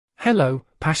Hello,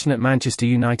 passionate Manchester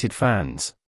United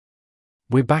fans.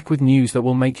 We're back with news that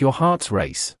will make your hearts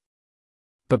race.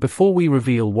 But before we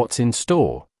reveal what's in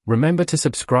store, remember to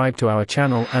subscribe to our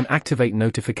channel and activate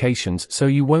notifications so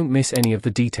you won't miss any of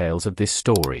the details of this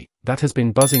story that has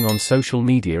been buzzing on social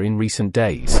media in recent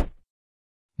days.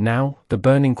 Now, the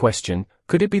burning question: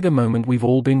 could it be the moment we've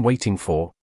all been waiting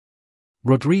for?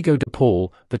 Rodrigo de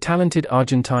Paul, the talented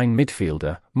Argentine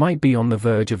midfielder, might be on the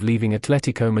verge of leaving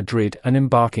Atletico Madrid and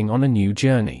embarking on a new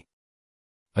journey.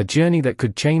 A journey that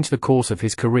could change the course of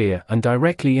his career and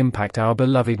directly impact our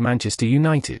beloved Manchester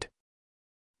United.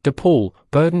 De Paul,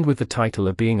 burdened with the title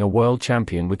of being a world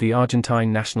champion with the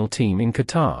Argentine national team in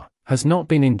Qatar, has not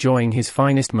been enjoying his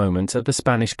finest moments at the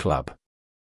Spanish club.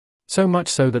 So much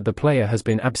so that the player has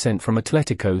been absent from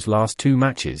Atletico's last 2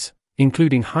 matches,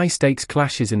 including high-stakes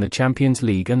clashes in the Champions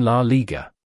League and La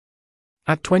Liga.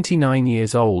 At 29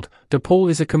 years old, De Paul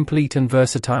is a complete and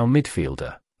versatile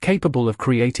midfielder, capable of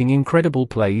creating incredible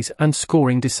plays and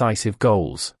scoring decisive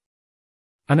goals.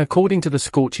 And according to the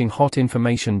scorching hot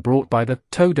information brought by the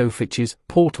Todo Fiches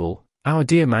portal, our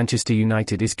dear Manchester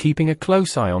United is keeping a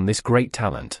close eye on this great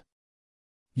talent.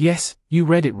 Yes, you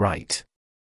read it right.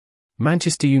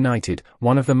 Manchester United,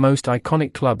 one of the most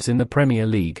iconic clubs in the Premier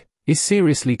League, is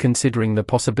seriously considering the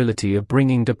possibility of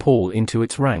bringing De Paul into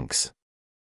its ranks.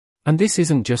 And this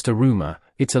isn't just a rumor,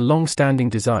 it's a long-standing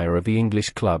desire of the English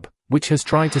club, which has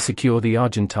tried to secure the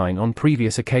Argentine on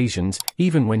previous occasions,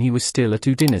 even when he was still at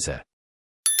Udinese.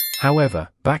 However,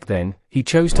 back then, he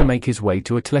chose to make his way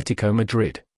to Atletico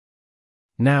Madrid.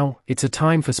 Now, it's a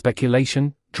time for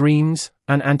speculation, dreams,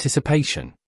 and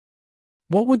anticipation.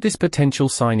 What would this potential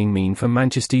signing mean for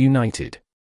Manchester United?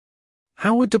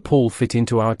 How would De Paul fit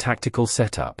into our tactical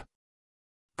setup?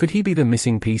 Could he be the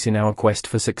missing piece in our quest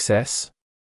for success?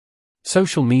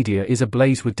 Social media is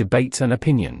ablaze with debates and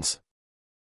opinions.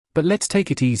 But let's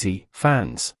take it easy,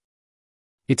 fans.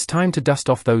 It's time to dust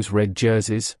off those red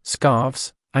jerseys,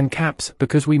 scarves, and caps,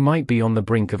 because we might be on the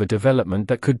brink of a development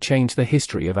that could change the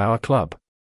history of our club.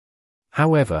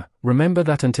 However, remember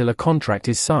that until a contract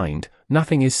is signed,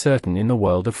 nothing is certain in the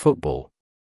world of football.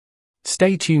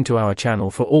 Stay tuned to our channel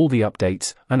for all the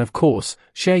updates, and of course,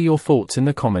 share your thoughts in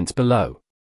the comments below.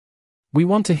 We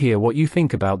want to hear what you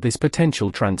think about this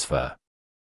potential transfer.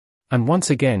 And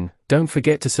once again, don't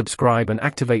forget to subscribe and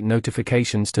activate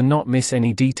notifications to not miss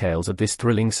any details of this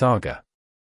thrilling saga.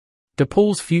 De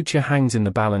Paul's future hangs in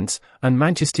the balance, and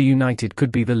Manchester United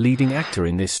could be the leading actor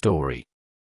in this story.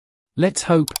 Let's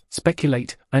hope,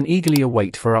 speculate, and eagerly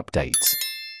await for updates.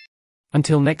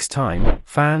 Until next time,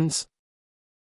 fans.